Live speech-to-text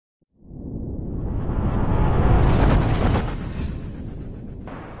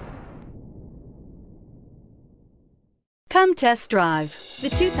Come test drive the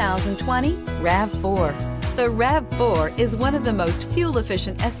 2020 RAV4. The RAV4 is one of the most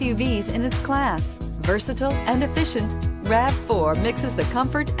fuel-efficient SUVs in its class. Versatile and efficient, RAV4 mixes the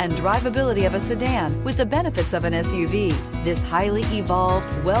comfort and drivability of a sedan with the benefits of an SUV. This highly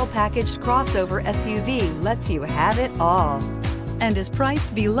evolved, well-packaged crossover SUV lets you have it all and is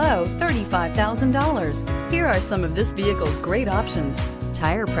priced below $35,000. Here are some of this vehicle's great options: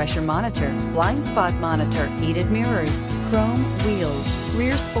 tire pressure monitor, blind spot monitor, heated mirrors, chrome wheels,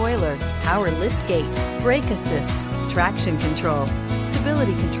 rear spoiler, power lift gate, brake assist, traction control,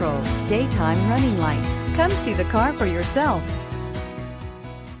 stability control, daytime running lights. Come see the car for yourself.